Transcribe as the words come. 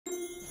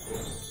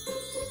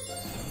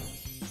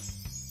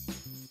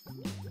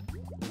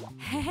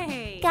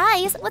Yay!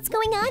 Guys, what's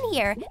going on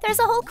here? There's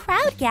a whole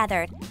crowd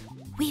gathered.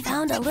 We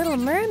found a little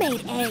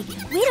mermaid egg.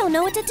 We don't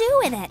know what to do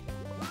with it.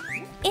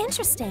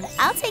 Interesting.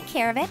 I'll take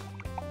care of it.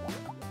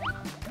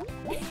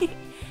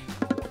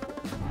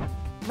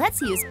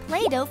 Let's use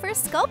Play-Doh for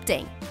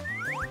sculpting.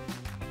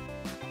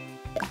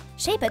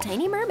 Shape a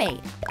tiny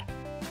mermaid.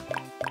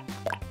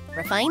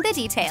 Refine the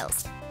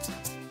details.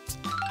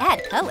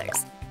 Add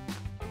colors.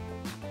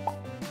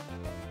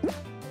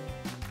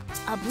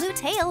 A blue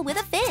tail with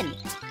a fin.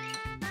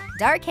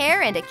 Dark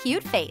hair and a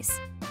cute face.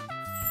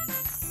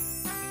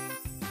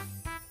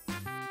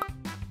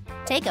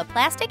 Take a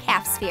plastic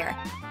half sphere.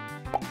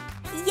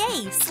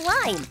 Yay,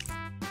 slime!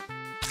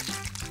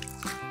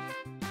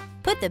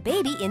 Put the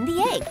baby in the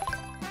egg.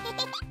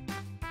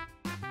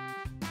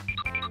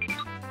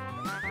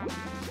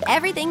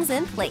 Everything's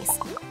in place.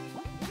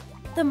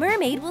 The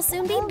mermaid will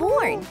soon be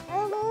born.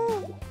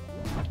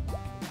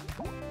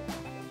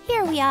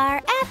 Here we are,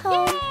 at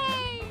home.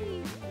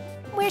 Yay!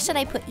 Where should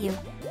I put you?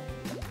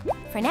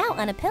 For now,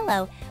 on a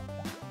pillow.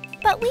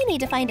 But we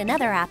need to find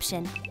another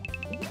option.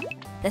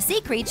 The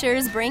sea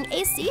creatures bring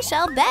a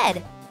seashell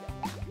bed.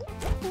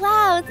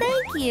 Wow,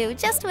 thank you.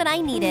 Just what I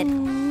needed.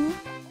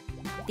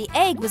 The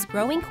egg was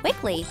growing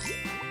quickly.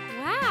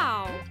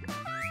 Wow!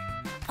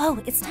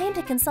 Oh, it's time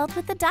to consult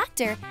with the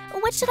doctor.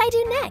 What should I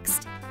do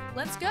next?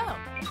 Let's go.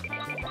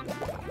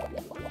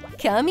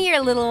 Come here,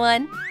 little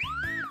one.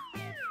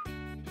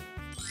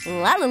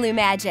 Lalulu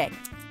magic.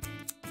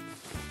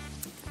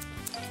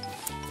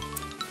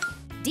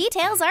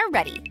 Details are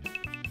ready.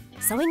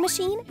 Sewing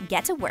machine,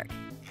 get to work.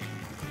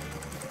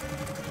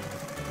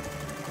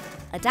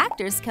 A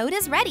doctor's coat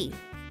is ready.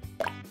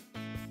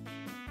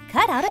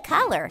 Cut out a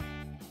collar.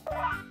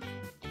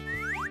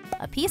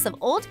 A piece of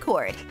old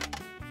cord.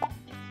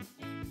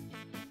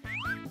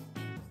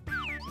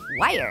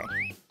 Wire.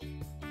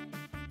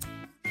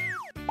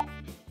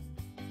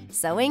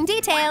 Sewing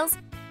details.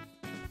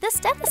 The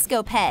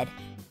stethoscope head.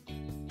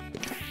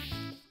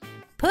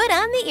 Put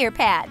on the ear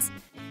pads.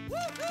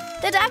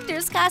 The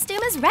doctor's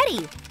costume is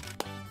ready.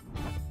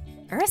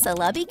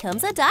 Ursula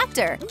becomes a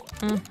doctor.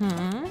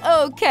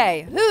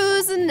 Okay,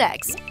 who's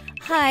next?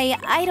 Hi,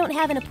 I don't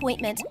have an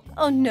appointment.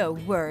 Oh, no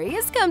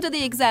worries. Come to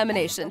the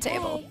examination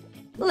table.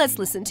 Let's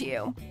listen to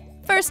you.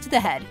 First, the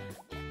head.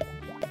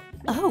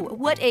 Oh,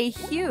 what a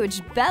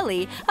huge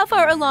belly. How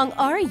far along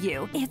are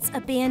you? It's a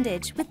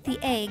bandage with the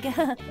egg.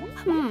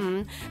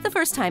 The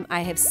first time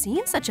I have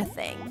seen such a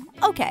thing.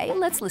 Okay,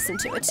 let's listen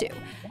to it too.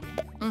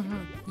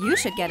 You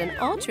should get an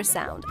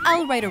ultrasound.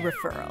 I'll write a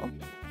referral.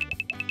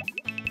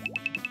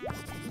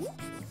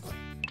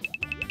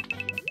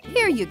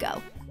 Here you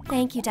go.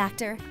 Thank you,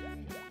 doctor.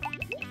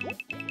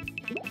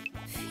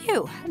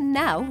 Phew,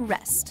 now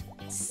rest.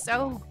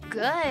 So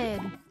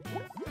good.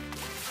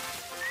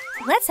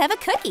 Let's have a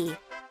cookie.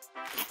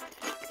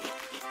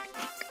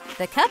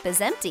 The cup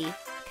is empty.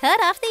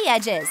 Cut off the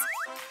edges.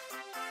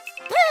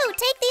 Woo!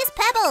 Take these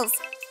pebbles!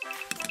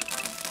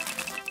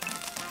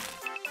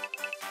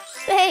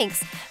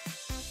 Thanks.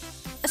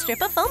 A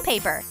strip of foam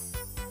paper.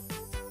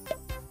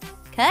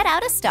 Cut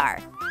out a star.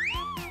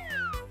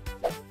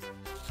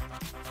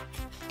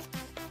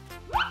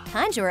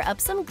 Conjure up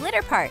some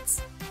glitter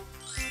parts.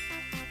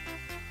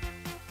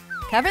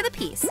 Cover the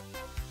piece.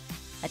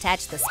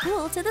 Attach the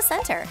spool to the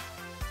center.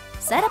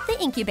 Set up the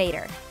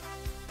incubator.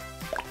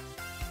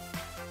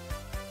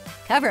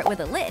 Cover it with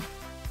a lid.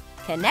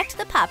 Connect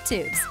the pop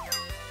tubes.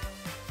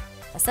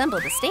 Assemble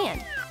the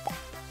stand.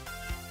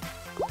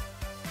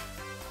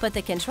 Put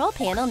the control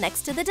panel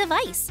next to the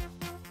device.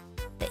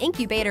 The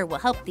incubator will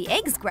help the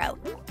eggs grow.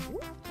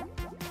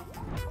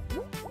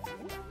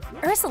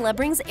 Ursula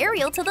brings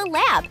Ariel to the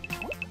lab.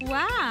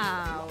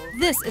 Wow!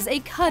 This is a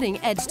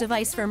cutting-edge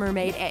device for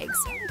mermaid eggs.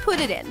 Put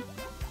it in.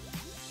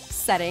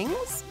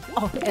 Settings.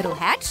 Oh, it'll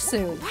hatch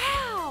soon.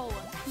 Wow!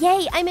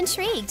 Yay, I'm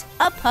intrigued.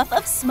 A puff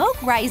of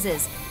smoke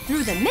rises.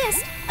 Through the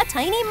mist, a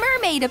tiny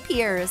mermaid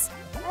appears.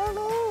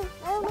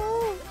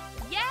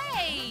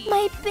 Yay!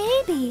 My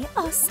baby!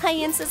 Oh,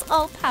 science is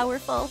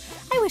all-powerful.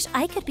 I wish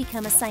I could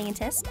become a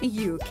scientist.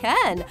 You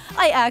can.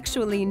 I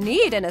actually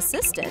need an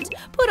assistant.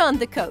 Put on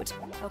the coat.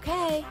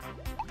 Okay.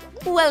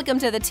 Welcome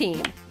to the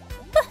team.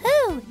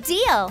 Woohoo!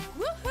 Deal!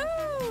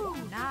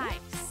 Woohoo!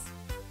 Nice.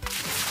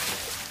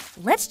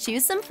 Let's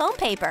choose some foam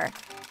paper.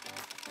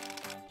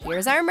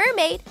 Here's our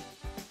mermaid.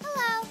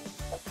 Hello.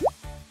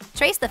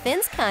 Trace the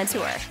fin's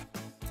contour.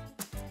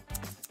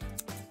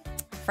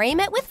 Frame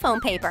it with foam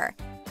paper.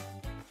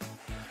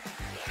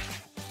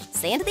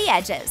 Sand the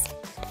edges.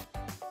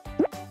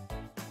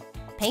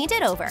 Paint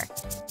it over.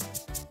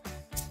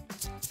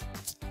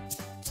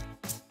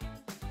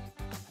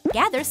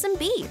 Gather some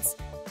beads.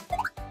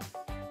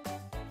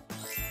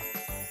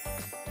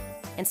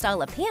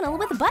 Install a panel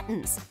with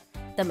buttons.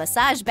 The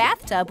massage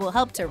bathtub will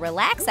help to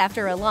relax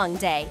after a long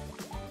day.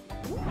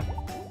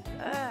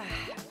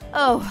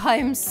 Oh,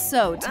 I'm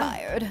so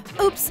tired.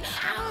 Oops!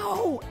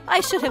 Ow! I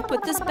should have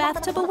put this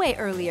bathtub away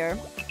earlier.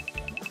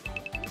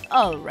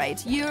 All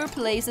right, your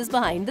place is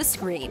behind the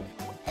screen.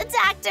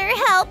 Doctor,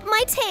 help!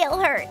 My tail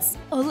hurts.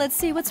 Oh, let's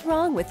see what's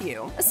wrong with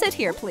you. Sit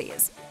here,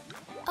 please.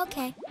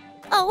 Okay.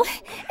 Oh,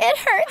 it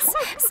hurts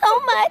so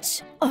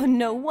much. Oh,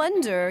 no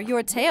wonder.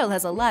 Your tail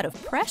has a lot of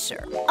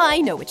pressure.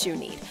 I know what you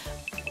need.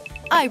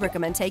 I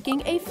recommend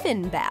taking a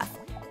fin bath.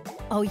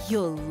 Oh,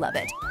 you'll love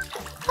it.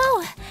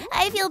 Oh,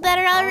 I feel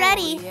better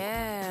already. Oh,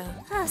 yeah.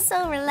 Oh,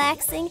 so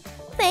relaxing.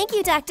 Thank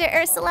you, Dr.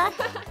 Ursula.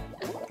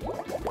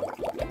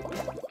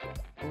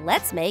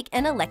 Let's make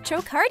an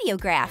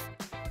electrocardiograph.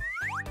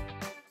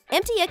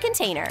 Empty a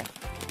container.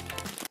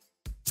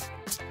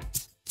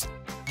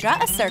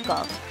 Draw a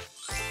circle.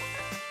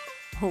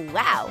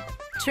 Wow!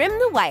 Trim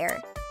the wire.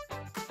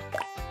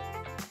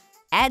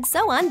 Add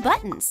sew-on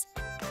buttons.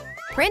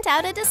 Print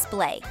out a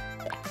display.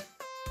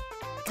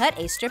 Cut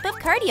a strip of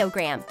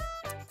cardiogram.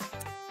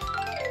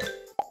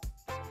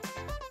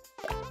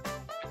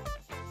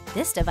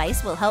 This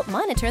device will help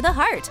monitor the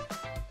heart.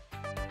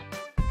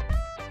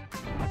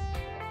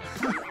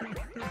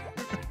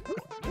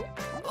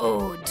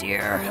 Oh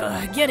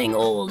dear, getting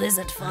old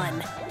isn't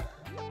fun.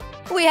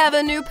 We have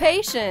a new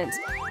patient.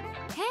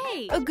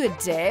 Hey. A good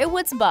day,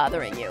 what's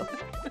bothering you?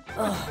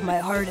 Oh, my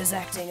heart is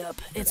acting up.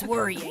 It's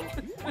worrying.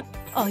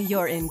 Oh,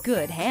 you're in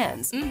good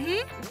hands.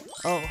 Mm-hmm.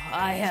 Oh,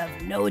 I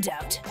have no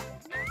doubt.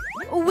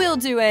 We'll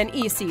do an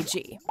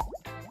ECG.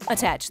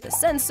 Attach the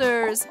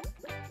sensors.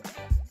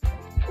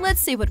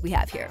 Let's see what we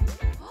have here.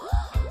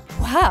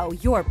 Wow,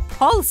 your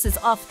pulse is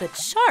off the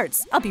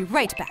charts. I'll be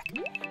right back.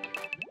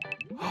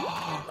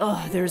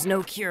 Oh, there's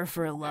no cure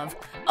for love.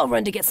 I'll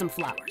run to get some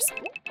flowers.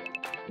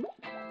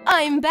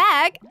 I'm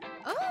back.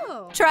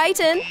 Oh.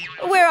 Triton,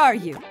 where are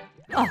you?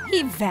 Oh,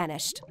 he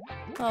vanished.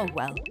 Oh,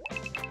 well.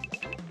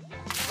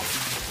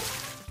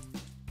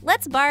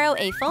 Let's borrow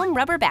a foam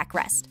rubber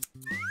backrest.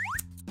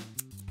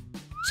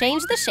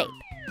 Change the shape.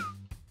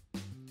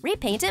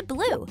 Repaint it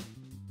blue.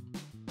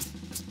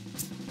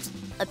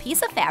 A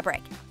piece of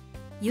fabric.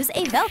 Use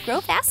a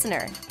Velcro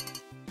fastener.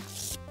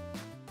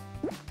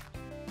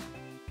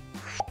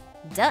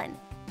 Done.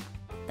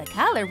 The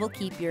collar will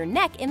keep your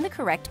neck in the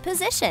correct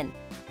position.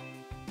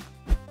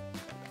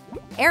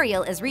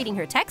 Ariel is reading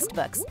her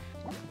textbooks.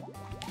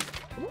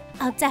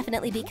 I'll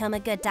definitely become a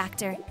good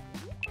doctor.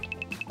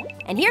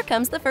 And here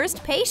comes the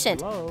first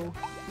patient. Hello.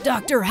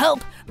 Doctor,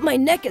 help! My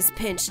neck is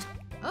pinched.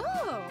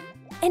 Oh.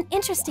 An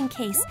interesting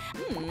case.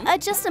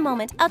 Just a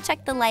moment, I'll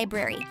check the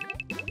library.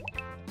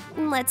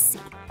 Let's see,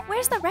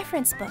 where's the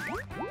reference book?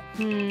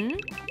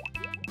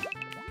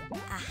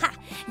 Aha,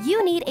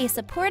 you need a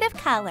supportive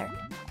collar.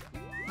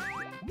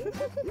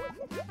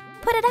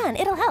 Put it on,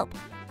 it'll help.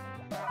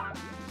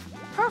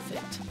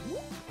 Perfect.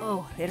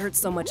 Oh, it hurts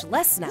so much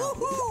less now.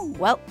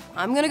 Well,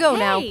 I'm gonna go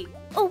now. Hey.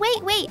 Oh,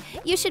 wait,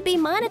 you should be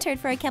monitored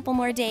for a couple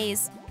more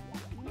days.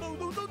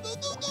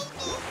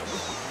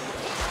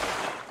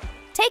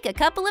 Take a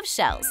couple of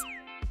shells.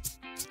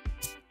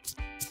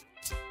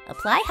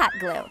 Apply hot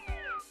glue,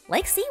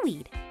 like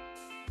seaweed.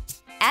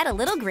 Add a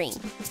little green.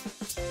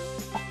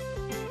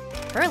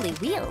 Curly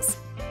wheels.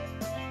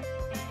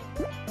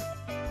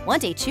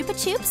 Want a Chupa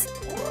Chups?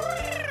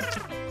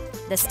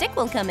 The stick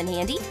will come in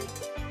handy.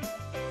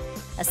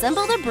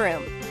 Assemble the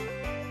broom.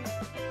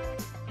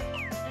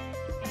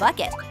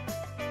 Bucket.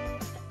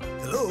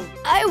 Hello?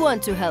 I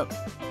want to help.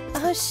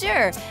 Oh,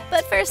 sure,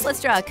 but first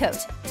let's draw a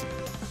coat.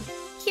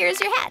 Here's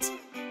your hat.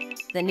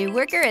 The new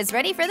worker is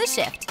ready for the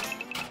shift.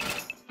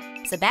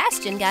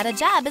 Sebastian got a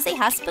job as a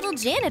hospital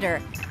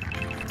janitor.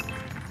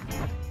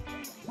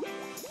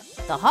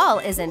 The hall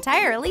is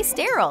entirely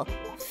sterile.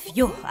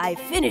 Phew, I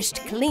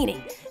finished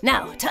cleaning.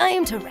 Now,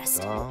 time to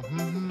rest.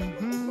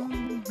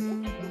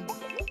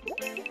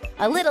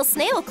 A little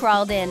snail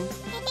crawled in.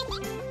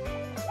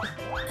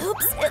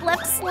 Oops, it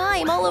left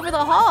slime all over the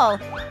hall.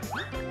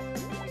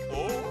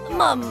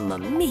 Mamma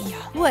mia,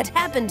 what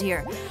happened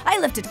here? I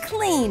left it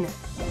clean.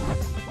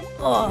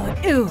 Oh,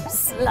 ew,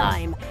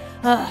 slime.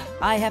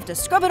 I have to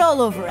scrub it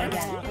all over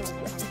again.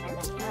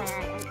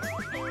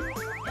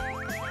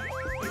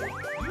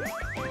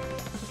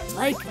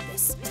 Like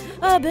this.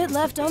 A bit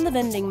left on the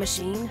vending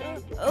machine.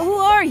 Who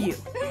are you?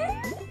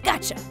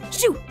 Gotcha.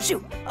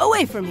 Shoo,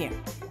 away from here.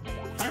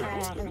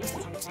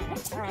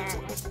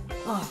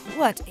 Oh,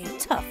 what a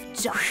tough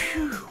job.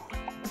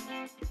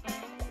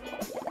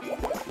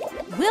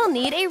 We'll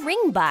need a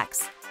ring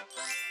box.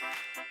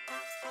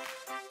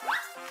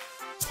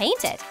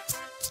 Paint it.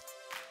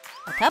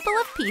 A couple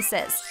of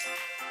pieces.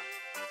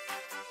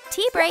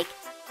 Tea break.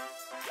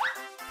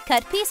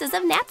 Cut pieces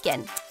of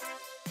napkin.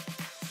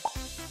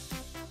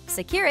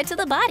 Secure it to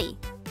the body.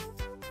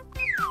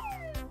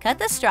 Cut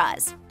the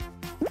straws.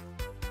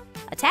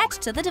 Attach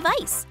to the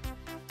device.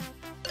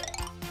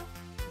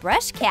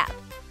 Brush cap.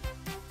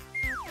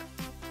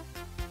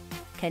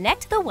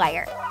 Connect the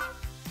wire.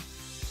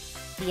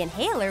 The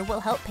inhaler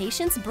will help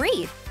patients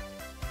breathe.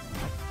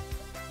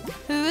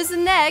 Who's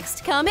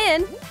next? Come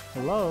in.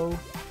 Hello.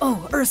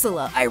 Oh,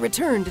 Ursula, I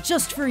returned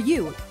just for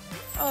you.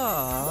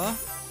 Ah.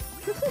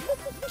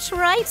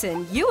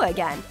 Triton, you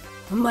again.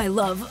 My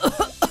love.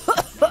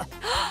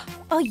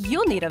 Oh,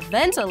 you'll need a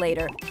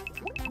ventilator.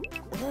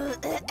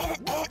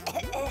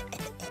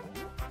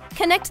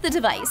 Connect the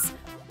device.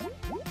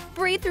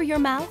 Breathe through your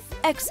mouth,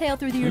 exhale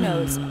through your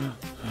nose.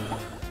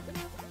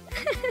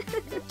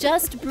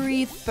 Just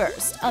breathe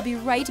first. I'll be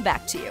right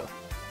back to you.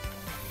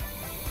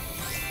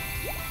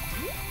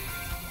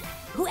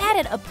 Who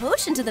added a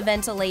potion to the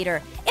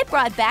ventilator? It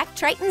brought back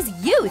Triton's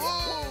youth.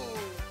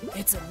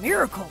 It's a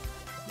miracle.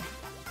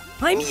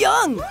 I'm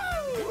young.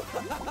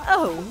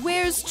 Oh,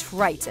 where's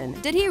Triton?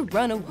 Did he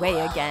run away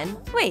again?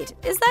 Wait,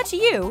 is that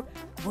you?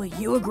 Will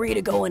you agree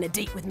to go on a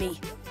date with me?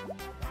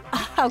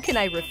 How can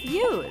I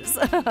refuse?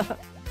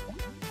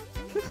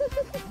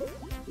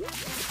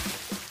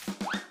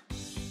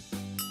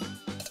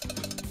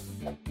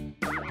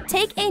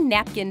 Take a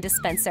napkin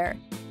dispenser.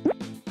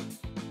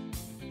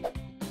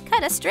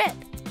 Cut a strip.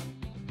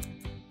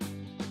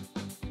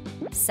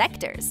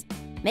 Sectors.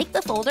 Make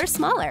the folder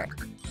smaller.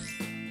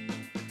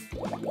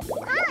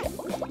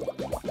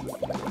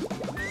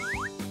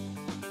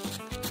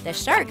 The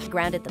shark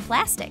grounded the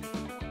plastic.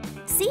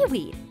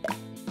 Seaweed.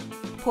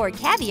 Pour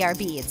caviar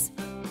beads.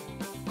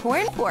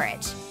 Corn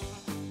porridge.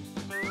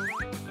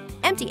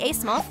 Empty a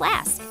small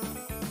flask.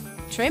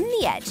 Trim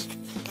the edge.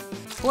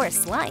 Pour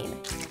slime.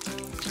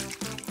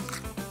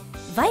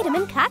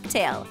 Vitamin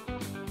cocktail.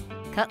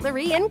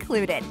 Cutlery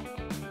included.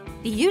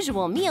 The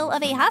usual meal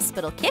of a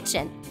hospital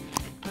kitchen.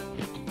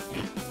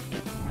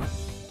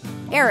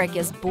 Eric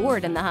is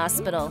bored in the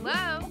hospital.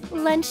 Hello.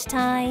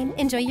 Lunchtime.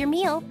 Enjoy your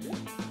meal.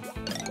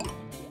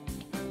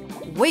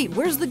 Wait,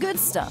 where's the good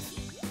stuff?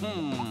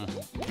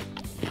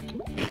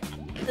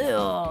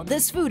 Ugh,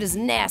 this food is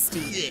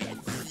nasty.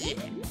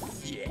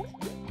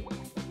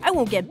 I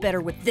won't get better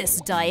with this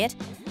diet.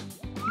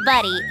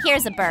 Buddy,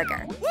 here's a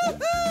burger.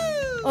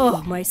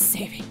 Oh, my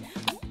saving.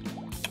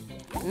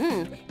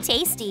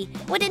 Tasty.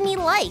 What didn't he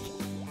like?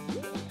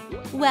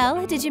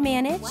 Well, did you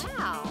manage?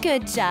 Wow.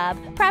 Good job.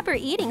 Proper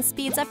eating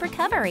speeds up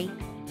recovery.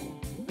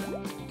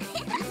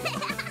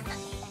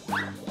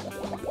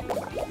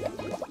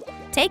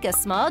 Take a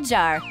small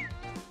jar.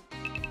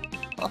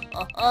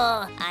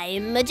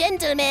 I'm a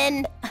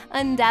gentleman.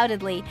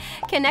 Undoubtedly.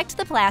 Connect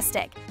the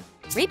plastic.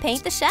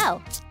 Repaint the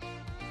shell.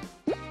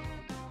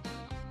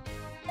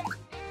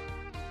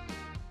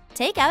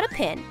 Take out a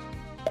pin.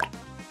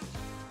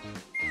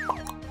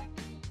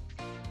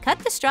 Cut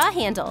the straw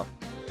handle.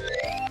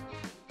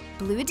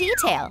 Blue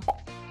detail.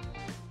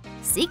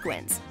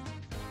 Sequins.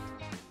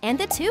 And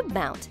the tube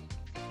mount.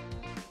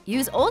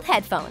 Use old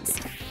headphones.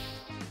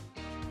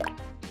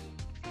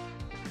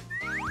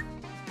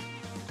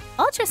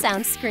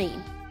 Ultrasound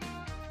screen.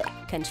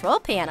 Control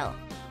panel.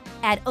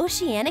 Add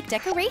oceanic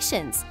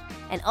decorations.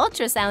 An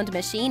ultrasound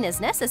machine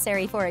is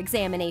necessary for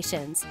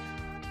examinations.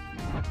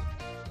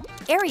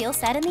 Ariel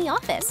sat in the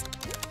office.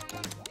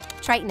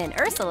 Triton and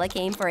Ursula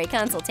came for a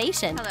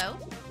consultation. Hello.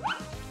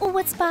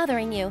 What's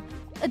bothering you?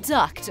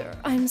 Doctor,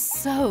 I'm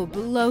so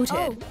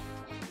bloated.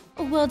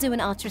 We'll do an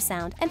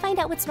ultrasound and find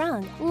out what's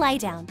wrong. Lie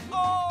down.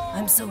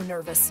 I'm so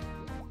nervous.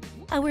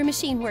 Our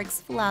machine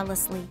works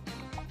flawlessly.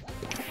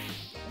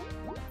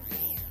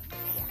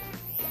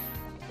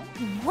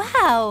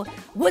 Wow!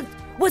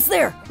 What's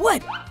there?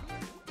 What?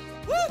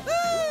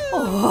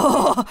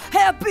 Oh,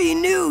 happy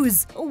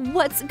news!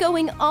 What's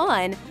going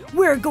on?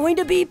 We're going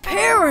to be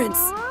parents!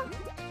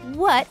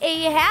 What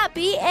a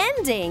happy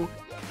ending!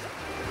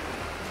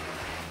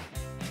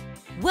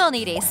 We'll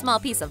need a small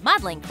piece of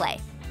modeling clay.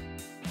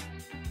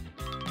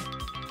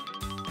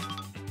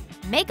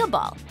 Make a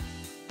ball.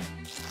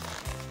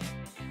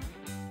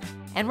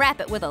 And wrap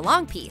it with a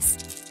long piece.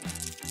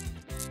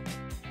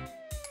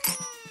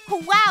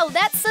 Wow,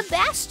 that's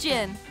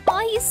Sebastian! Oh,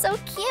 he's so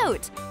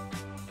cute!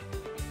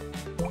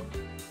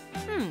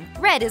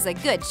 Red is a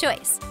good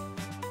choice.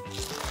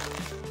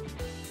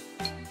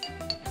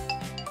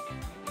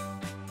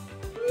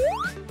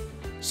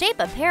 Shape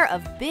a pair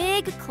of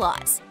big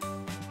claws.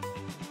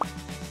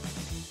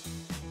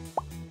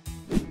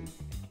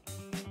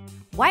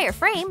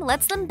 Wireframe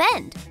lets them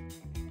bend.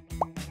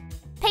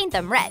 Paint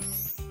them red.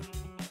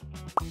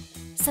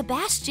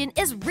 Sebastian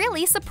is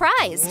really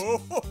surprised.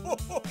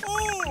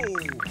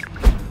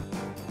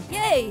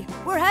 Yay!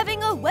 We're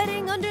having a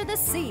wedding under the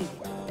sea.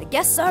 The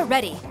guests are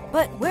ready,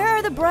 but where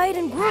are the bride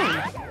and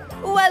groom?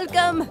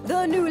 Welcome,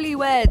 the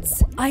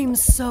newlyweds. I'm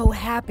so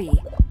happy.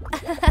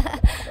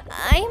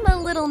 I'm a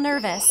little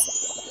nervous.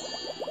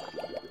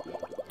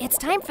 It's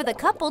time for the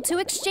couple to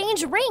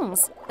exchange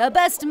rings. The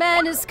best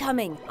man is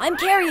coming. I'm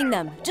carrying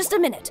them. Just a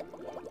minute.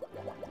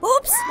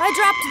 Oops, I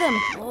dropped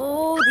them.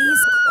 Oh,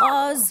 these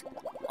claws.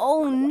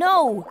 Oh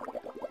no.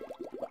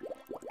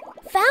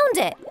 Found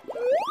it.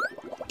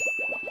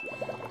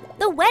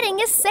 The wedding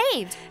is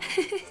saved.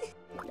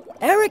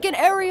 Eric and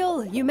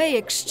Ariel, you may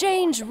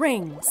exchange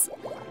rings.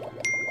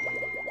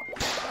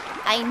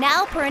 I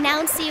now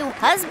pronounce you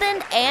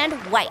husband and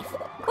wife.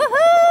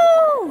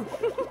 Woohoo!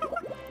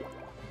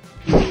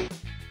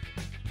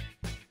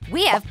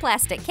 We have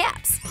plastic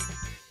caps.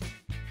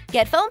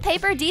 Get foam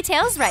paper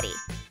details ready.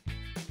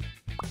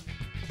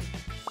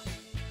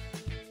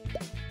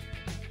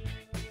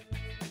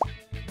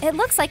 It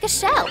looks like a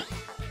shell.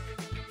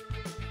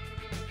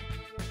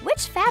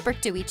 Which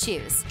fabric do we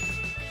choose?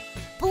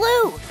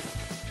 Blue!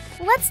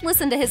 Let's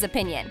listen to his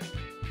opinion.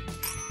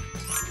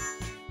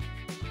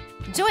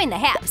 Join the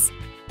haps.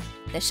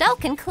 The shell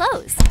can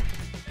close.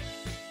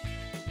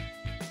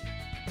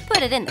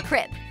 Put it in the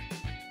crib.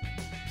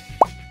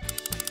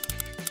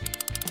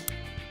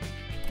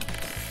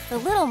 The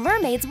little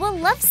mermaids will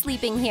love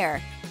sleeping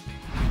here.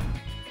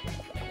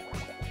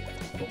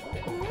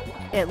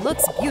 It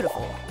looks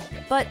beautiful,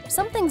 but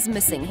something's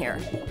missing here.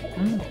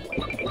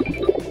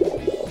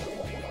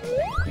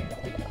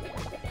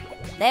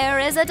 There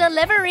is a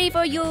delivery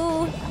for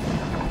you.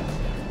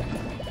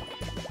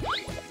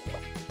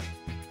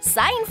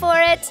 Sign for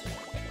it.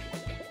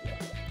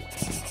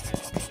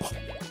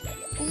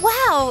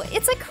 Wow,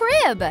 it's a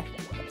crib.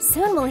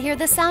 Soon we'll hear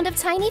the sound of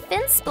tiny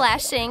fins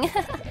splashing.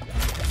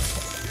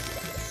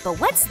 But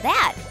what's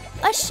that?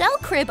 A shell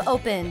crib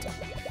opened.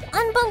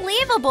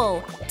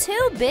 Unbelievable!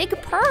 2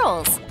 big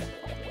pearls.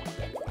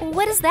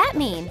 What does that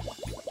mean?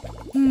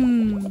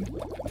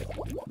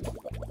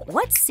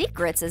 What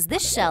secrets is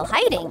this shell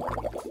hiding?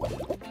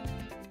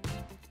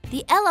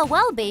 The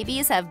LOL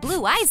babies have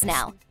blue eyes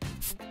now.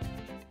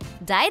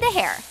 Dye the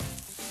hair.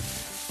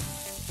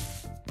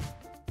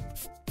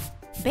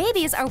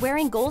 Babies are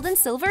wearing gold and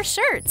silver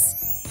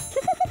shirts.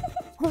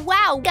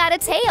 Wow, got a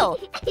tail.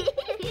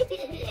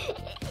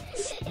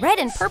 Red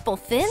and purple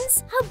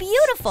fins? How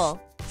beautiful!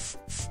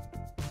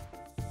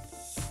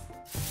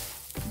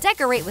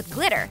 Decorate with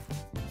glitter.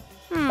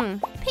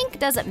 Pink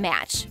doesn't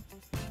match.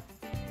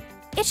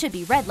 It should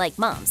be red like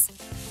Mom's.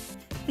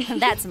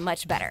 That's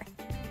much better.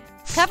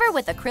 Cover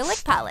with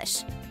acrylic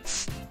polish.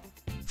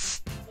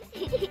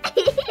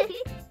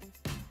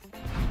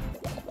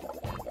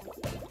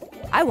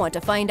 I want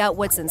to find out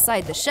what's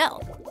inside the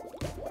shell.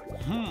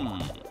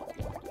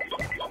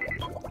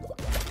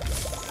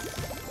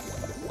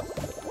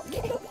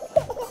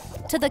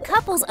 To the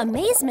couple's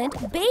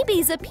amazement,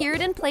 babies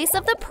appeared in place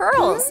of the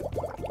pearls.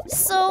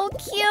 So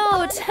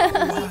cute!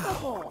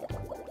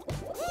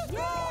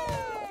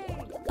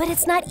 But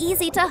it's not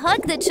easy to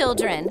hug the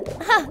children.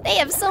 They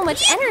have so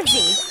much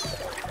energy.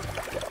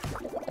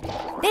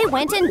 They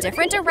went in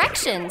different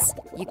directions.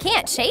 You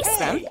can't chase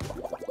them.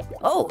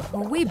 Oh,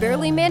 we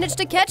barely managed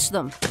to catch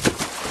them.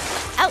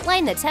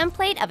 Outline the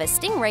template of a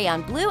stingray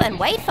on blue and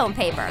white foam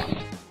paper.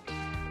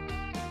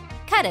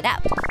 Cut it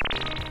up.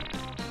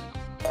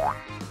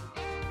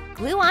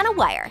 Glue on a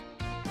wire.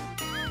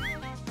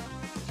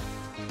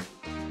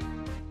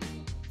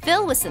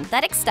 Fill with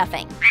synthetic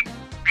stuffing.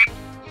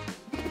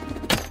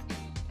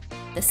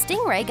 The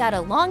stingray got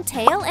a long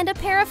tail and a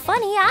pair of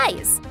funny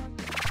eyes.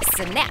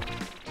 Snap!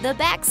 The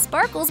back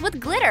sparkles with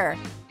glitter.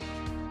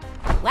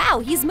 Wow,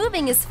 he's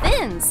moving his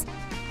fins.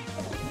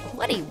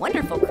 What a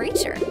wonderful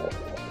creature.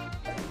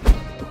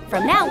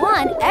 From now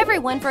on,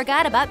 everyone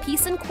forgot about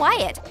peace and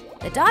quiet.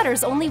 The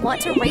daughters only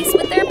want to race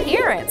with their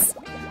parents.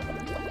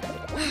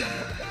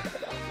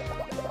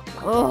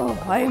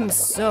 Oh, I'm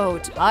so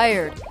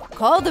tired.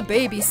 Call the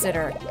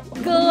babysitter.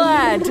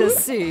 Glad to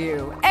see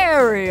you,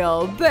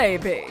 Ariel,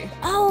 baby.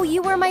 Oh,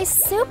 you were my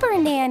super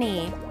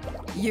nanny.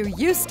 You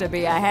used to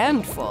be a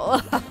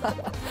handful.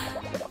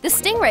 The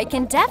stingray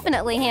can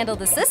definitely handle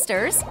the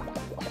sisters.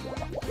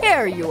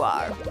 Here you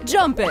are.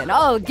 Jump in,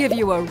 I'll give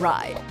you a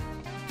ride.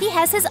 He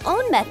has his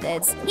own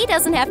methods. He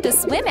doesn't have to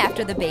swim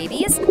after the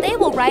babies. They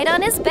will ride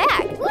on his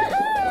back.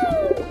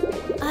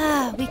 Woohoo!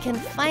 Ah, we can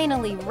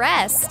finally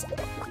rest.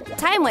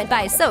 Time went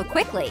by so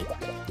quickly.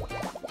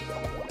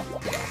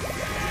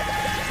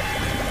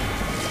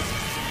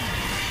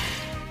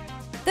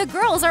 The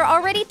girls are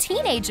already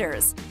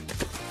teenagers.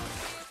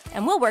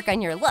 And we'll work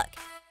on your look.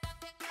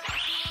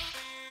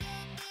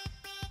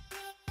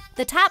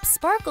 The top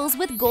sparkles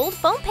with gold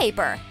foam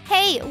paper.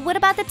 Hey, what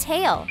about the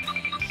tail?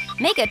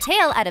 Make a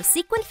tail out of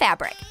sequin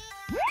fabric.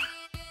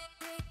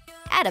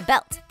 Add a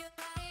belt.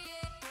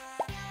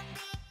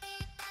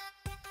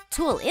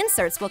 Tulle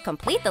inserts will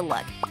complete the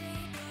look.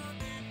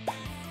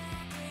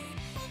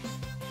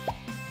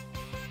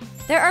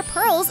 There are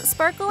pearls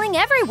sparkling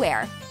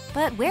everywhere.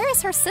 But where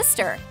is her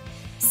sister?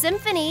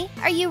 Symphony,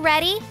 are you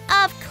ready?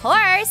 Of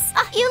course!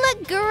 Oh, you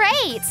look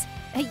great!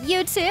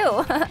 You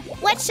too!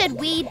 What should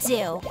we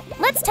do?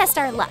 Let's test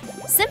our luck.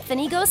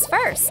 Symphony goes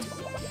first.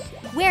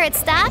 Where it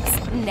stops,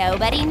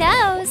 nobody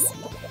knows.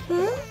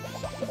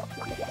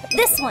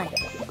 This one.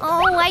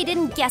 Oh, I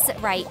didn't guess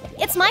it right.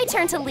 It's my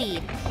turn to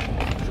lead.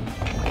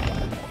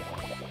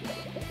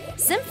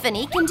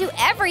 Symphony can do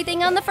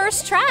everything on the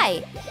first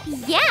try.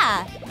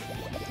 Yeah!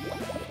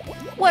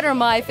 What are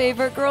my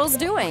favorite girls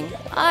doing?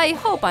 I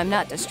hope I'm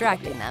not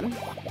distracting them.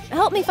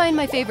 Help me find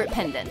my favorite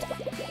pendant.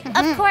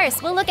 Of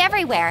course, we'll look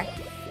everywhere.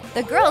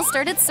 The girls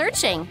started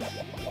searching.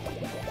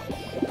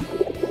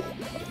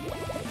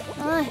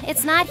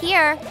 It's not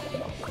here.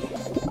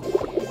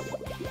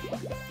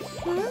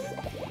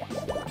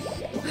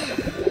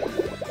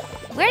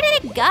 Where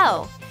did it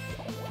go?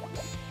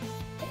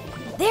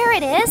 There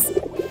it is!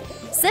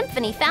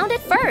 Symphony found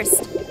it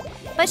first.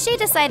 But she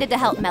decided to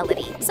help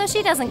Melody, so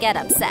she doesn't get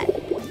upset.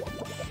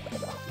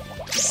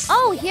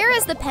 Oh, here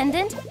is the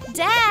pendant.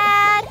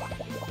 Dad!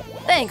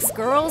 Thanks,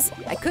 girls.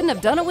 I couldn't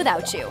have done it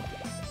without you.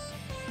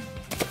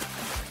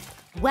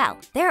 Well,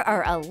 there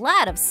are a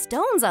lot of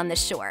stones on the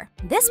shore.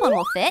 This one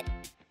will fit.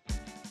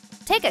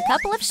 Take a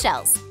couple of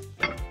shells.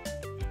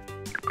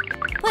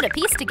 Put a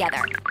piece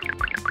together.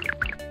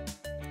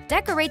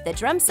 Decorate the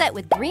drum set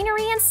with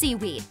greenery and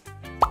seaweed.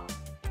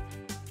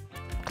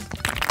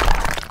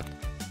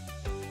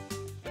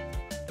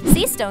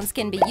 Sea stones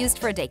can be used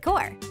for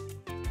decor.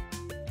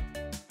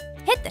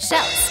 Hit the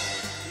shells.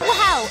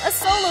 Wow, a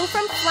solo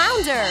from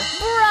Flounder!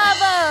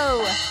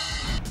 Bravo!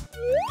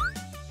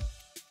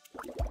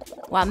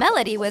 While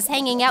Melody was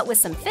hanging out with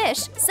some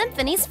fish,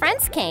 Symphony's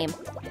friends came.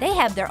 They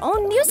have their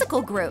own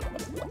musical group.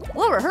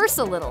 We'll rehearse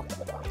a little.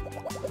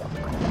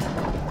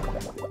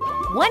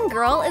 One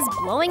girl is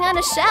blowing on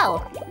a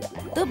shell.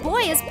 The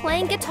boy is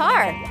playing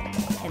guitar.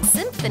 And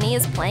Symphony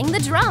is playing the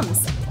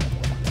drums.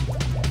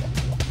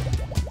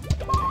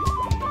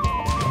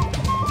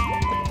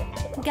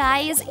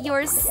 Guys,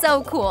 you're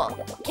so cool.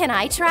 Can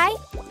I try?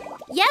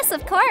 Yes,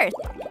 of course.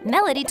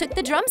 Melody took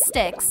the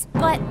drumsticks,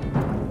 but...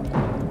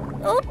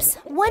 Oops,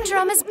 one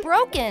drum is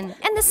broken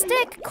and the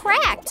stick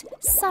cracked.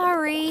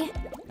 Sorry.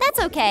 That's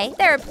okay,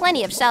 there are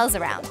plenty of shells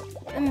around.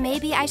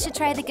 Maybe I should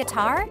try the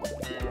guitar?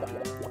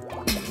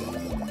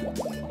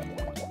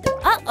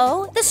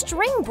 Uh-oh, the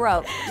string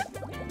broke.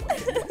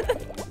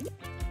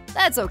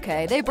 That's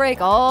okay, they break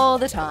all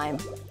the time.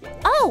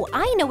 Oh,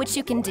 I know what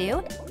you can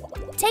do.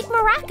 Take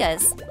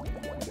maracas.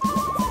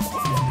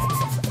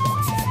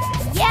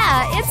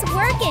 Yeah, it's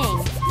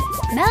working!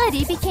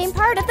 Melody became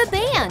part of the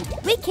band.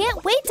 We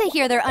can't wait to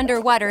hear their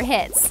underwater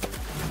hits.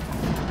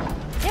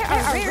 There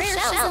are rare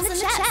shells in the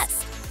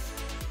chest.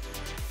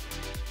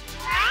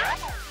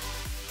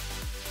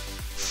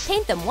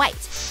 Paint them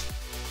white.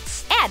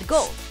 Add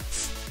gold.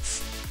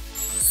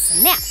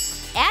 Snap!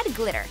 Add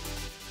glitter.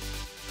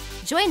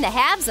 Join the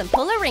halves and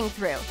pull a ring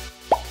through.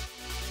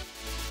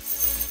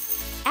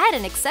 Add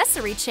an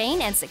accessory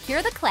chain and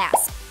secure the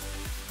clasp.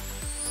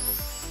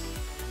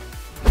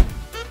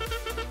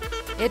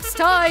 It's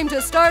time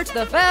to start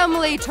the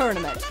family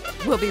tournament.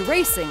 We'll be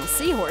racing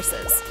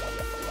seahorses.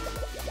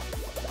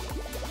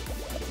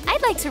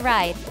 I'd like to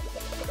ride.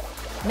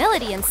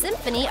 Melody and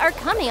Symphony are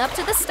coming up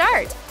to the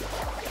start.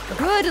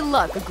 Good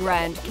luck,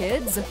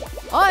 grandkids.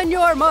 On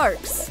your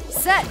marks,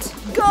 set,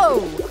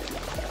 go!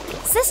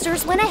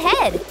 Sisters went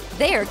ahead.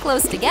 They are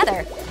close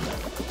together.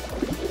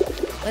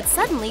 But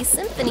suddenly,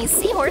 Symphony's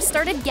seahorse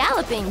started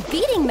galloping,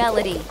 beating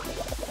Melody.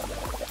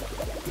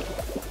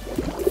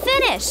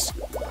 Finish!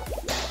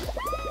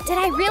 Did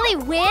I really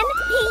win?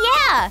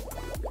 Yeah!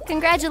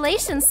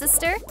 Congratulations,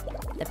 sister.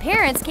 The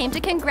parents came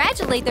to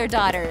congratulate their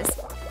daughters.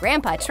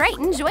 Grandpa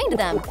Triton joined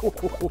them.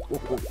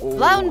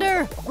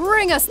 Flounder,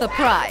 bring us the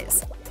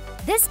prize.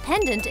 This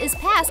pendant is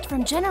passed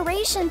from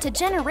generation to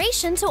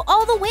generation to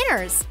all the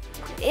winners.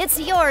 It's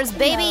yours,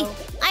 baby. No.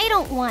 I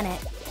don't want it.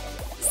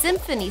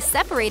 Symphony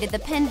separated the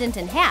pendant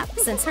in half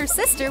since her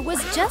sister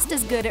was just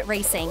as good at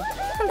racing.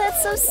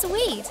 That's so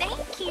sweet.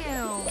 Thank you.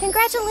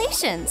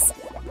 Congratulations.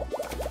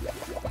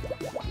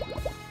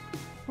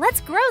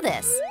 Let's grow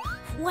this.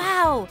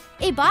 Wow,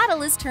 a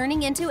bottle is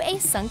turning into a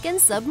sunken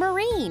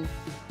submarine.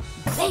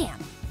 Bam!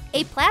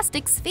 A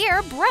plastic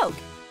sphere broke.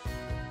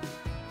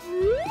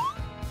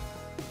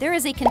 There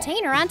is a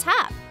container on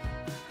top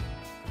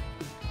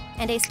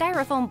and a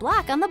styrofoam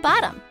block on the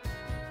bottom.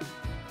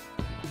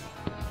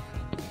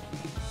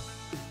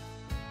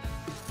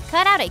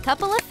 Cut out a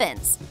couple of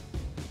fins.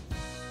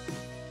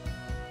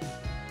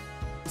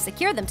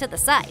 Secure them to the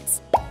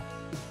sides.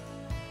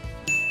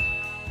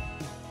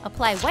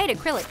 Apply white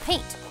acrylic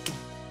paint.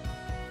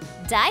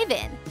 Dive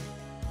in.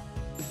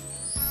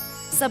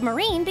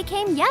 Submarine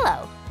became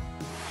yellow.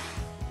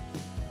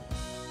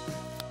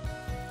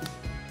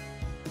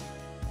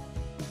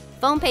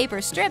 Foam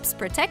paper strips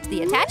protect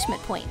the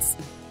attachment points.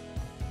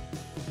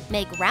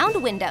 Make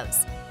round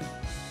windows.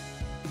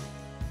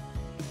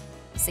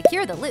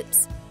 Secure the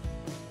loops.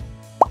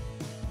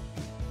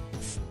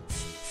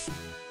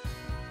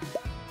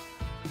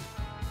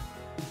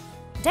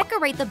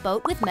 Decorate the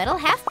boat with metal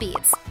half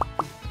beads.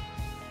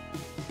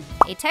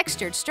 A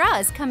textured straw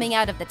is coming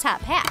out of the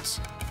top hatch.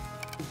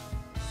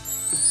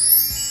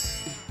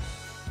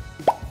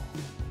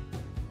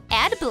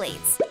 Add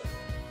blades.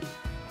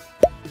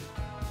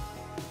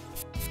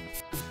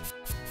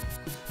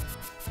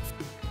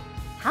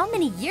 How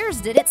many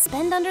years did it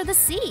spend under the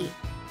sea?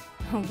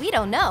 We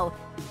don't know.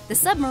 The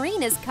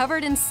submarine is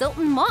covered in silt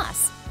and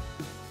moss.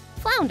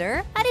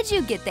 Flounder, how did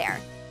you get there?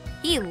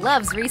 He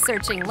loves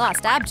researching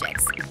lost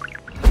objects.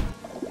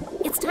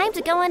 It's time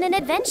to go on an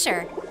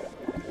adventure.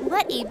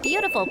 What a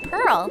beautiful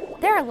pearl.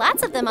 There are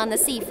lots of them on the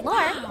sea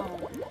floor.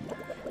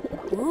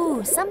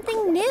 Ooh,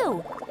 something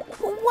new.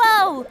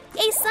 Whoa,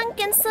 a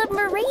sunken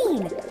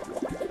submarine.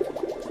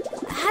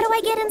 How do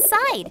I get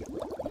inside?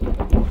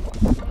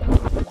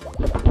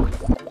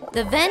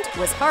 The vent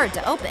was hard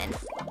to open.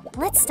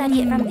 Let's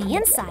study it from the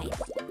inside.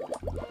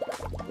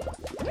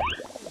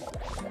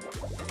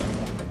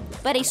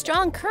 But a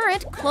strong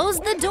current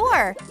closed the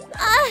door.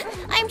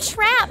 I'm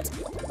trapped.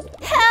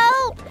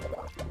 Help!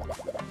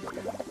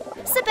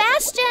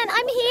 Sebastian,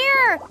 I'm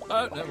here!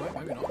 No, wait,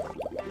 maybe not.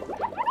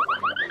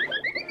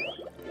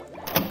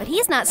 But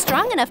he's not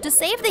strong enough to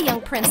save the young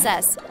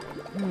princess.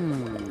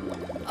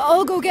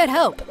 I'll go get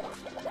help.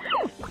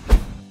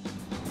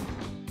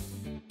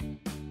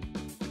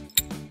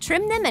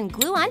 Trim them and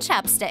glue on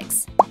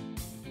chopsticks.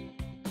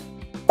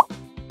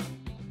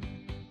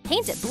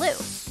 Paint it blue.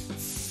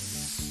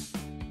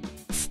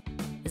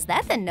 Is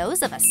that the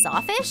nose of a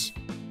sawfish?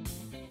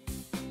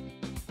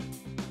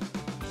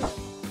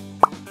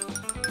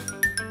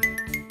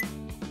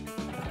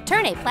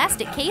 Turn a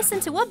plastic case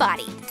into a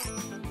body.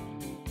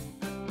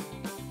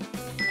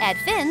 Add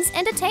fins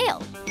and a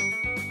tail.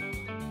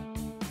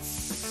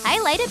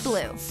 Highlight it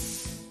blue.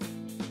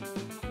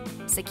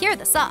 Secure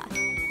the saw.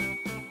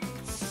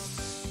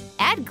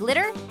 Add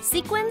glitter,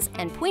 sequins,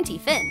 and pointy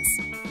fins.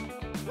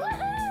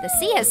 The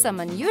sea has some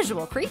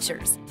unusual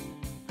creatures.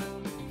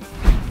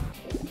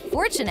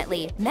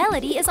 Fortunately,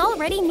 Melody is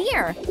already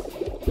near.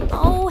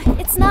 Oh,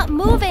 it's not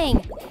moving.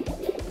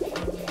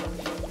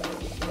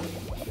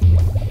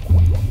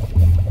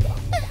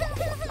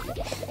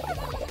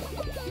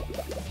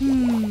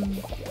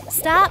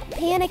 Stop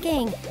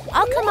panicking.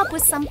 I'll come up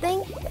with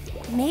something.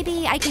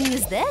 Maybe I can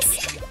use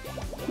this?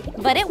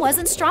 But it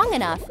wasn't strong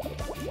enough.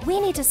 We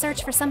need to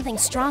search for something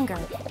stronger.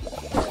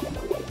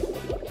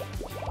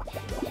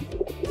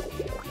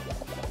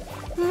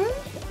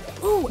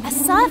 Ooh, a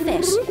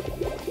sawfish.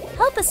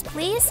 Help us,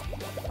 please.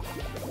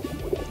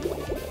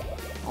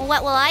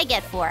 What will I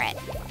get for it?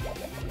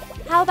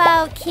 How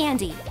about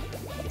candy?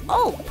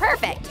 Oh,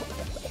 perfect.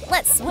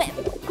 Let's swim.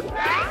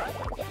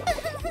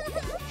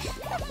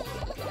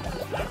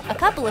 A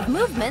couple of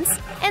movements,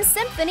 and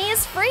Symphony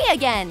is free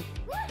again.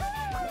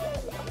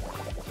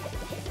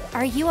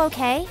 Are you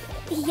okay?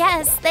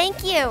 Yes,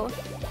 thank you.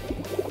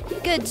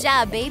 Good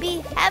job,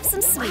 baby. Have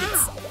some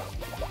sweets.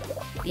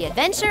 The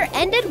adventure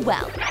ended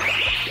well.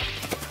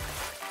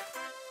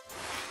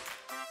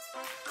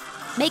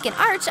 Make an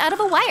arch out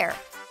of a wire.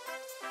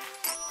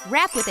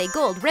 Wrap with a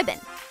gold ribbon.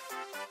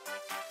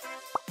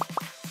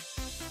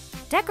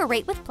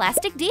 Decorate with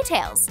plastic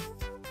details.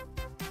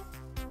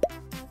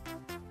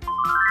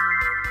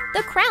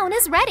 The crown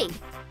is ready.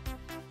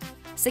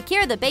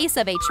 Secure the base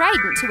of a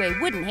trident to a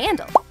wooden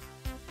handle.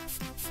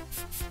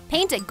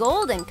 Paint it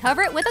gold and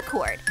cover it with a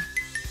cord.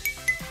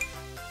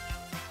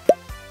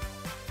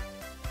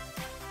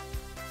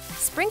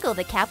 Sprinkle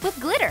the cap with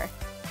glitter.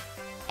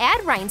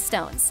 Add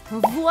rhinestones.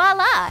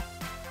 Voila!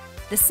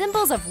 The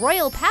symbols of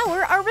royal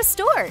power are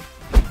restored.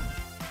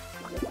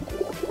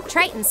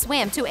 Triton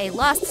swam to a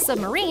lost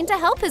submarine to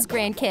help his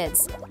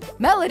grandkids.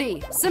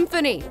 Melody,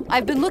 Symphony,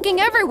 I've been looking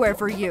everywhere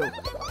for you.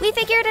 We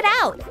figured it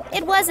out.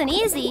 It wasn't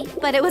easy,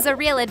 but it was a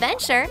real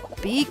adventure.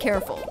 Be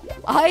careful.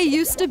 I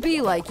used to be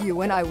like you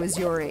when I was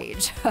your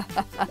age.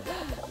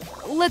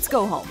 Let's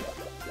go home.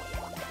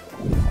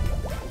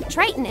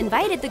 Triton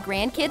invited the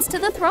grandkids to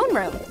the throne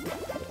room.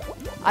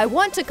 I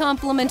want to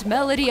compliment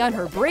Melody on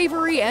her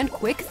bravery and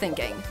quick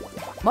thinking.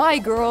 My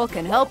girl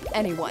can help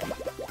anyone.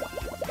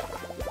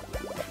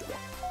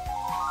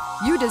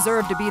 You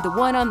deserve to be the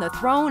one on the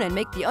throne and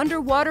make the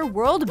underwater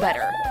world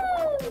better.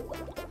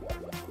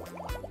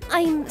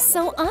 I'm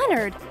so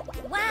honored.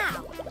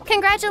 Wow!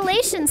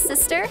 Congratulations,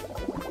 sister!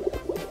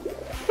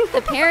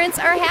 The parents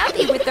are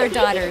happy with their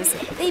daughters.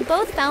 They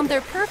both found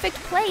their perfect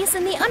place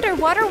in the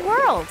underwater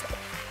world.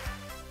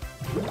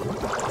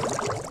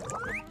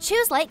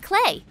 Choose light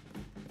clay.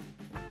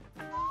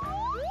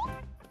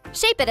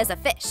 Shape it as a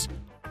fish.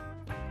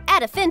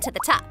 Add a fin to the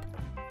top.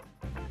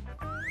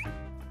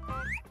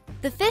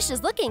 The fish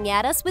is looking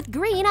at us with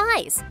green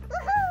eyes.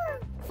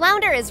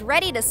 Flounder is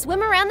ready to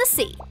swim around the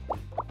sea.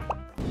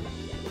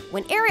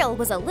 When Ariel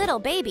was a little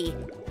baby,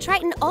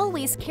 Triton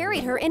always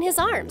carried her in his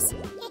arms.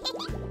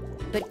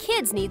 But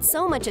kids need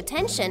so much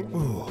attention.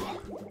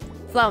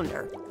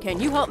 Flounder,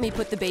 can you help me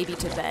put the baby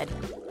to bed?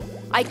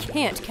 I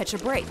can't catch a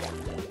break.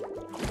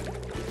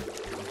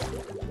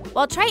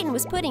 While Triton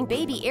was putting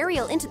baby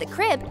Ariel into the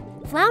crib,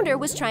 Flounder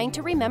was trying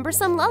to remember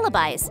some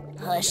lullabies.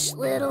 Hush,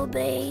 little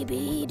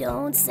baby,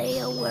 don't say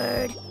a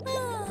word.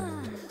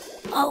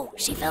 Oh,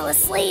 she fell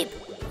asleep.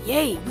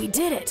 Yay, we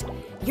did it.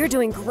 You're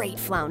doing great,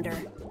 Flounder.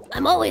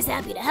 I'm always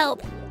happy to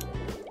help.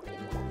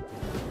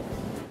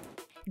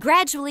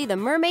 Gradually, the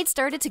mermaid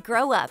started to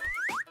grow up.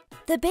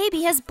 The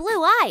baby has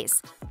blue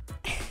eyes.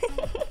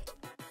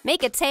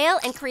 Make a tail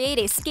and create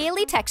a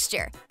scaly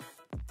texture.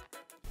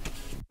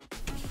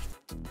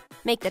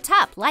 Make the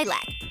top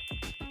lilac.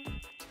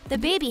 The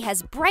baby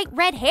has bright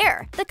red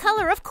hair, the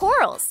color of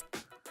corals.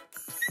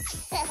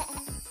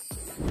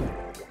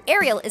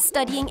 Ariel is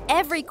studying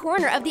every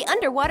corner of the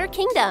underwater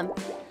kingdom.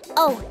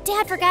 Oh,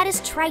 Dad forgot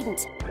his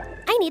trident.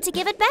 I need to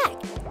give it back.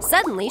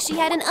 Suddenly, she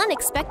had an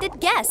unexpected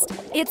guest.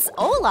 It's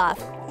Olaf.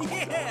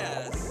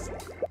 Yes!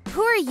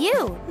 Who are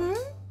you?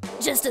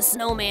 Just a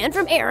snowman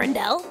from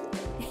Arendelle.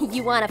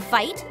 You want to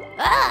fight?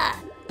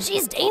 Ah!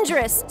 She's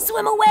dangerous.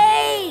 Swim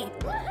away!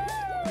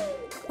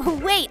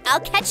 Wait, I'll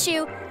catch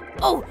you.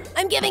 Oh,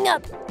 I'm giving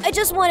up. I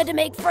just wanted to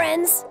make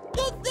friends.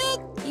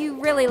 You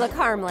really look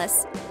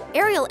harmless.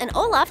 Ariel and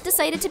Olaf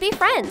decided to be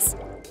friends.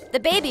 The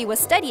baby was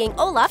studying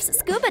Olaf's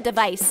scuba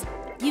device.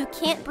 You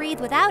can't breathe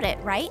without it,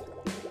 right?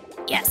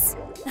 Yes.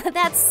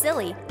 That's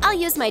silly. I'll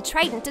use my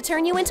trident to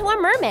turn you into a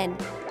merman.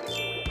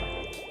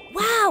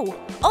 Wow!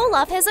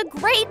 Olaf has a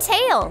great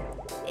tail.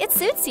 It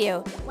suits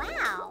you.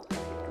 Wow.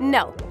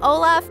 No,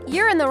 Olaf,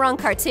 you're in the wrong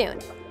cartoon.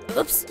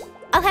 Oops.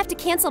 I'll have to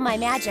cancel my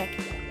magic.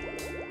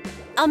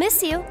 I'll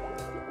miss you.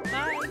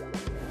 Bye.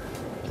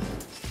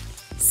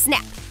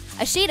 Snap!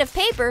 A sheet of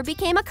paper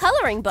became a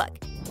coloring book.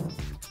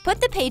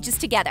 Put the pages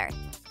together.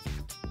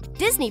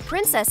 Disney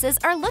princesses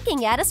are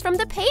looking at us from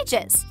the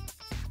pages.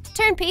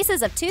 Turn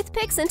pieces of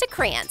toothpicks into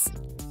crayons.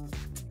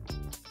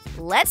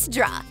 Let's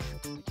draw.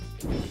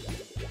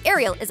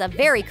 Ariel is a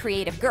very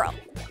creative girl.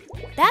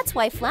 That's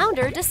why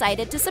Flounder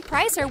decided to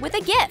surprise her with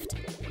a gift.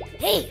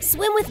 Hey,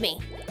 swim with me.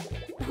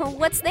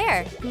 What's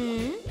there?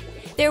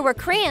 There were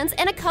crayons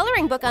and a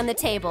coloring book on the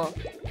table.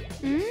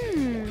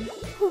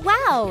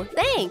 Wow,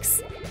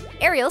 thanks.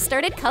 Ariel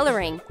started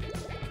coloring.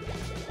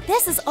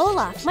 This is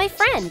Olaf, my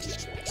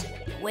friend.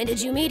 When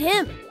did you meet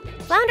him?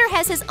 Flounder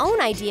has his own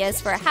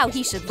ideas for how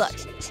he should look.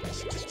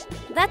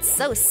 That's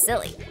so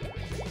silly.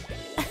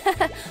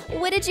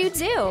 What did you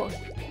do?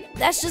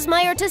 That's just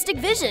my artistic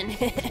vision.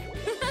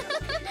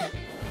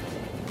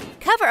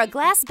 Cover a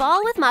glass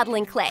ball with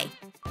modeling clay.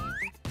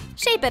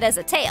 Shape it as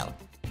a tail.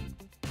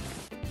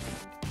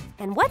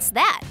 And what's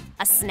that?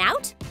 A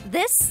snout?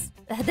 This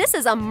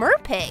is a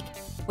merpig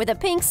with a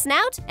pink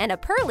snout and a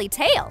pearly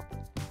tail.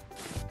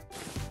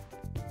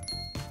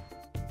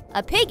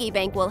 A piggy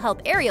bank will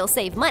help Ariel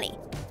save money.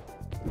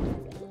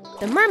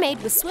 The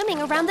mermaid was swimming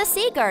around the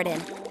sea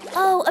garden.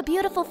 Oh, a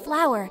beautiful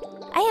flower.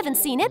 I haven't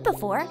seen it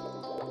before.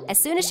 As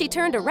soon as she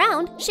turned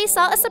around, she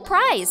saw a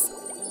surprise.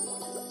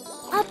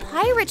 A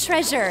pirate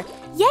treasure!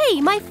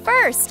 Yay, my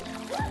first!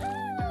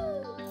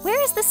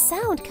 Where is the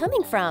sound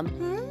coming from?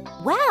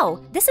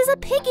 Wow, this is a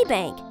piggy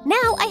bank.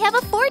 Now I have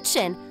a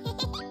fortune.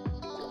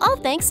 All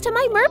thanks to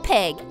my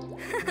merpig.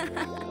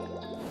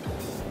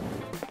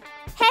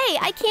 Hey,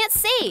 I can't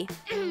see.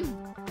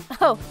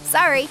 Oh,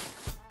 sorry.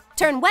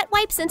 Turn wet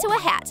wipes into a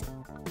hat.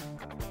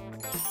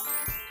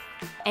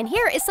 And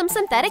here is some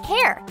synthetic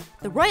hair.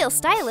 The royal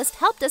stylist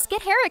helped us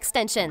get hair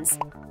extensions.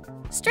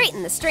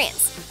 Straighten the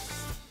strands.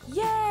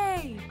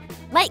 Yay!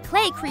 Light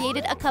clay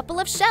created a couple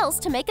of shells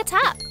to make a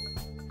top.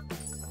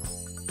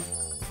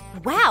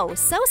 Wow,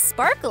 so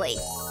sparkly.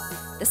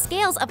 The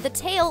scales of the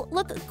tail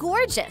look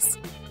gorgeous.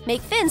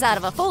 Make fins out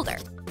of a folder.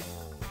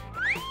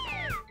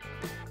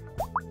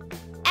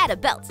 Add a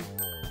belt.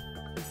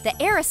 The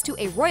heiress to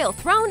a royal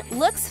throne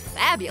looks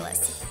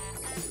fabulous.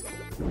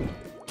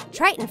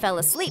 Triton fell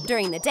asleep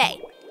during the day.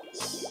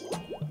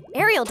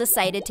 Ariel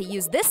decided to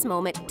use this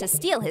moment to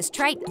steal his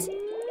trident.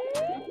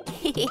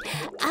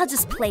 I'll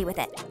just play with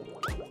it.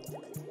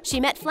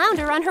 She met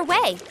Flounder on her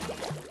way.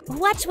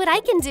 Watch what I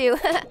can do.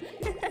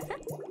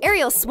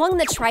 Ariel swung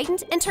the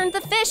trident and turned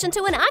the fish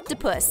into an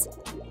octopus.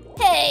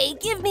 Hey,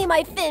 give me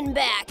my fin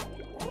back.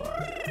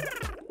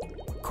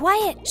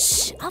 Quiet,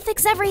 shh, I'll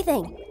fix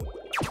everything.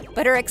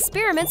 But her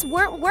experiments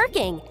weren't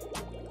working.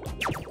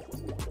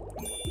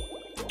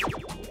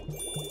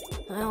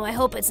 Oh, I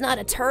hope it's not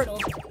a turtle.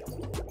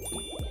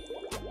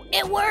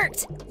 It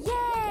worked!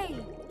 Yay!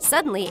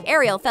 Suddenly,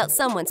 Ariel felt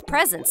someone's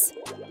presence.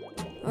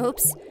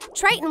 Oops,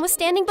 Triton was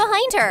standing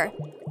behind her.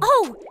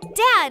 Oh,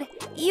 Dad,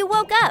 you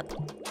woke up.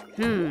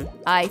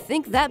 I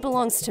think that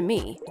belongs to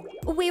me.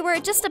 We were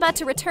just about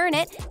to return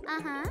it.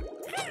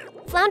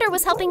 Flounder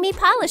was helping me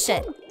polish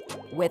it.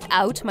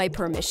 Without my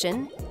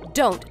permission,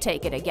 don't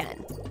take it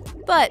again.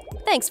 But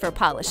thanks for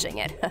polishing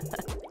it.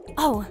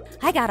 Oh,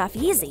 I got off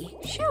easy.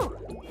 Phew.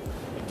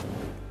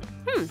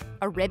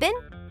 A ribbon?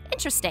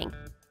 Interesting.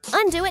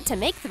 Undo it to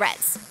make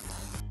threads.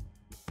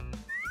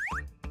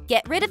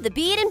 Get rid of the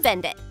bead and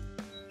bend it.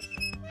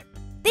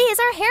 These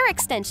are hair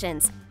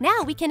extensions.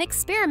 Now we can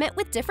experiment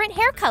with different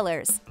hair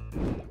colors.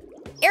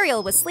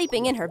 Ariel was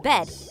sleeping in her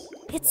bed.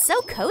 It's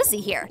so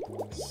cozy here.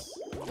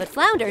 But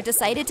Flounder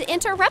decided to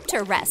interrupt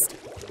her rest.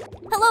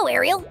 Hello,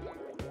 Ariel.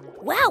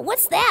 Wow,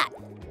 what's that?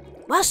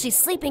 While she's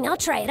sleeping, I'll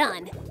try it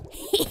on.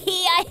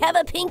 I have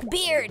a pink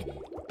beard.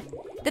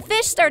 The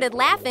fish started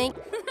laughing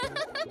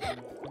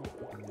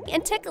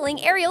and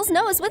tickling Ariel's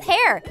nose with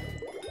hair.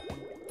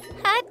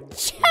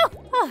 Achoo!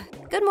 Oh,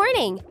 good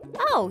morning.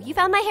 Oh, you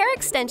found my hair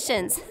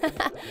extensions.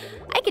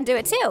 I can do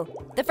it too.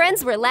 The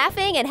friends were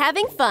laughing and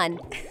having fun.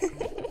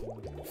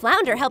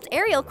 Flounder helped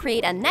Ariel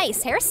create a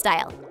nice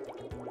hairstyle.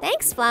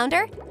 Thanks,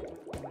 Flounder.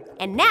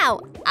 And now,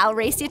 I'll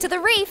race you to the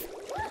reef.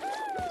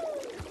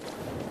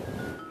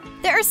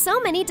 There are so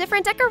many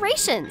different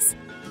decorations.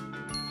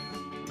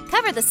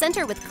 Cover the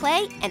center with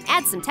clay and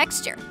add some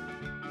texture.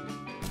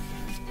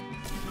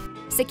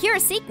 Secure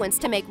sequins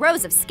to make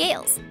rows of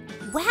scales.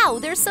 Wow,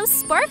 they're so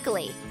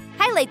sparkly.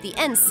 Highlight the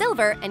ends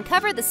silver and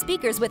cover the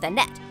speakers with a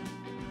net.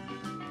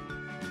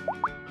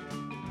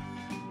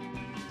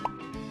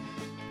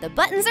 The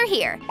buttons are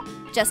here.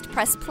 Just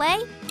press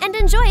play and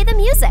enjoy the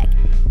music.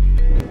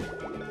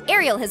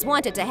 Ariel has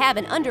wanted to have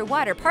an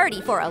underwater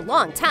party for a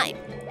long time.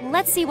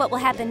 Let's see what will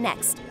happen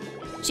next.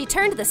 She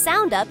turned the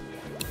sound up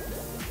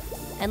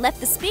and left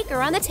the speaker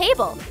on the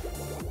table.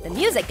 The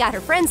music got her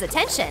friends'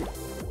 attention.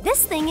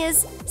 This thing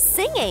is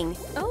singing.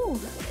 Oh,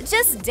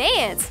 just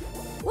dance.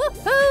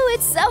 Woohoo,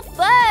 it's so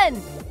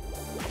fun!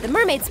 The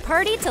mermaids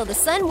partied till the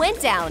sun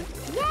went down.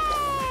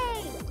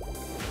 Yay!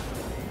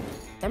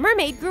 The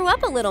mermaid grew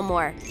up a little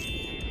more.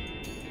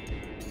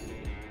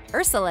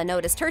 Ursula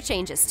noticed her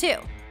changes too.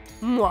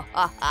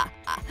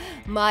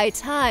 My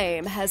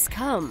time has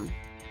come.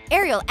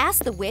 Ariel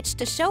asked the witch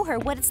to show her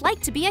what it's like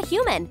to be a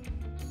human.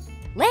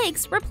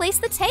 Legs replace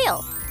the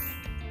tail.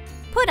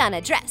 Put on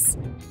a dress.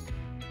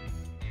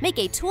 Make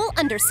a tulle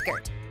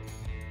underskirt.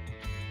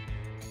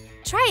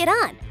 Try it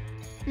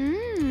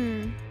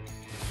on.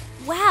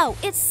 Wow,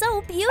 it's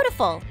so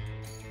beautiful.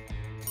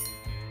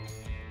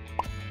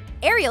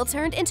 Ariel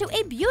turned into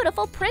a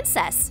beautiful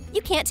princess.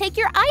 You can't take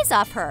your eyes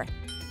off her.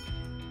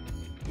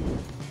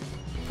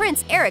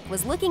 Prince Eric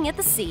was looking at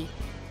the sea.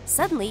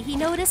 Suddenly, he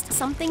noticed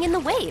something in the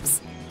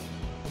waves.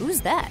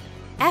 Who's that?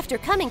 After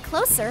coming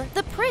closer,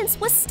 the prince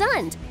was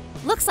stunned.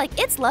 Looks like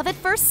it's love at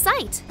first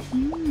sight.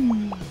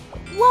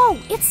 Whoa,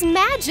 it's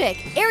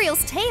magic!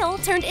 Ariel's tail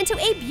turned into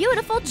a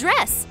beautiful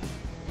dress.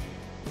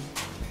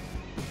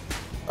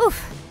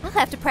 Oof, I'll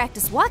have to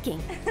practice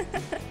walking.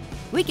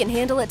 We can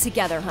handle it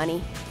together,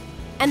 honey.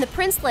 And the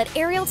prince led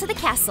Ariel to the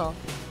castle.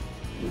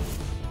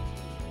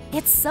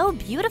 It's so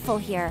beautiful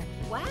here.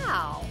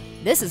 Wow.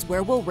 This is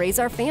where we'll raise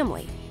our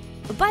family.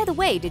 By the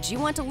way, did you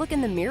want to look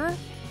in the mirror?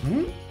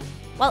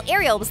 While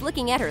Ariel was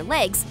looking at her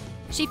legs,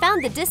 she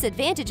found the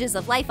disadvantages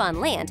of life on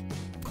land.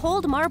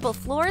 Cold marble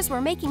floors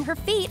were making her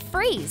feet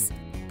freeze.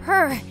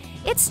 Purr,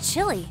 it's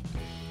chilly.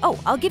 Oh,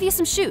 I'll give you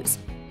some shoes.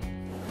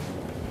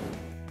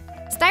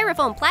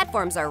 Styrofoam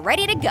platforms are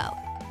ready to go.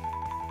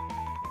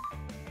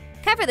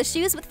 Cover the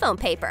shoes with foam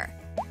paper.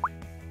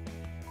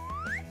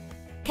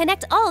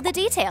 Connect all the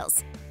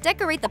details.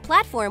 Decorate the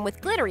platform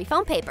with glittery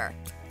foam paper.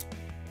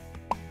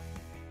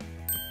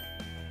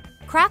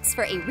 Crocs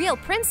for a real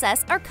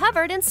princess are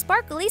covered in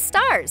sparkly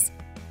stars.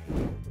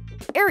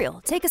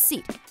 Ariel, take a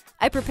seat.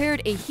 I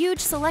prepared a huge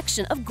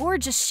selection of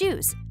gorgeous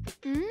shoes.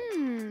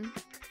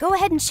 Go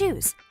ahead and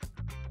choose.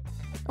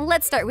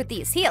 Let's start with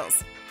these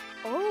heels.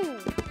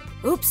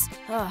 Oops,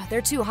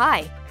 they're too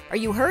high. Are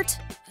you hurt?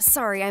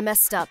 Sorry, I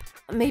messed up.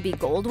 Maybe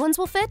gold ones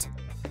will fit?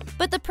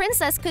 But the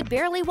princess could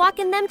barely walk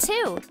in them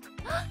too.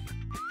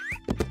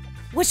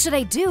 What should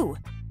I do?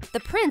 The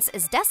prince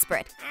is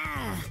desperate.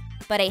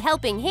 But a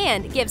helping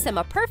hand gives him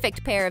a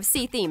perfect pair of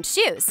sea-themed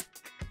shoes.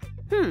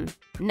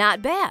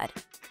 Not bad.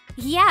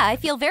 Yeah, I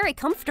feel very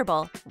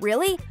comfortable.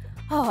 Really?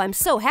 Oh, I'm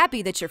so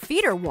happy that your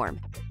feet are warm.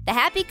 The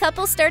happy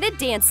couple started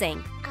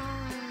dancing.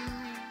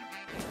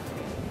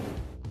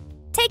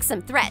 Take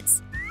some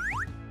threads.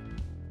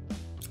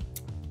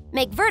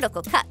 Make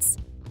vertical cuts.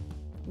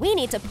 We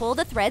need to pull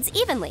the threads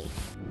evenly.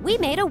 We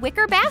made a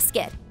wicker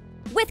basket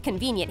with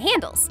convenient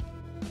handles.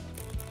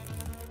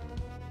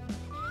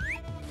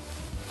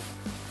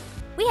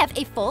 We have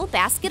a full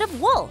basket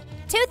of wool.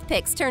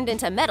 Toothpicks turned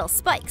into metal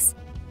spikes.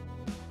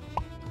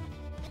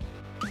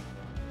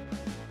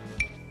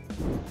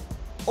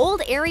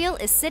 Old Ariel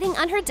is sitting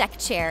on her deck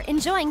chair,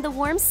 enjoying the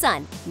warm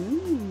sun.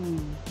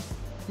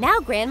 Now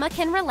Grandma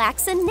can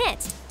relax and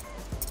knit.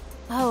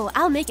 Oh,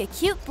 I'll make a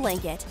cute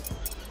blanket.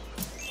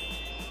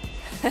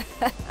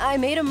 I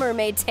made a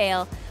mermaid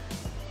tail.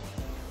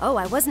 Oh,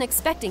 I wasn't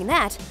expecting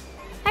that.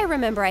 I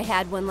remember I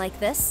had one like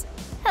this.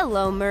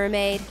 Hello,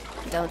 mermaid.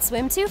 Don't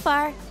swim too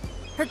far.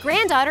 Her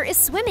granddaughter is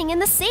swimming in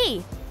the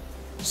sea.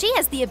 She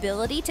has the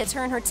ability to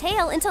turn her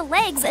tail into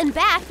legs and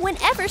back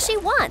whenever she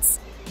wants.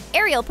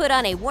 Ariel put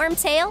on a warm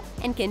tail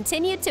and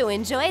continued to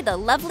enjoy the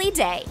lovely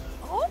day.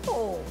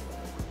 Oh.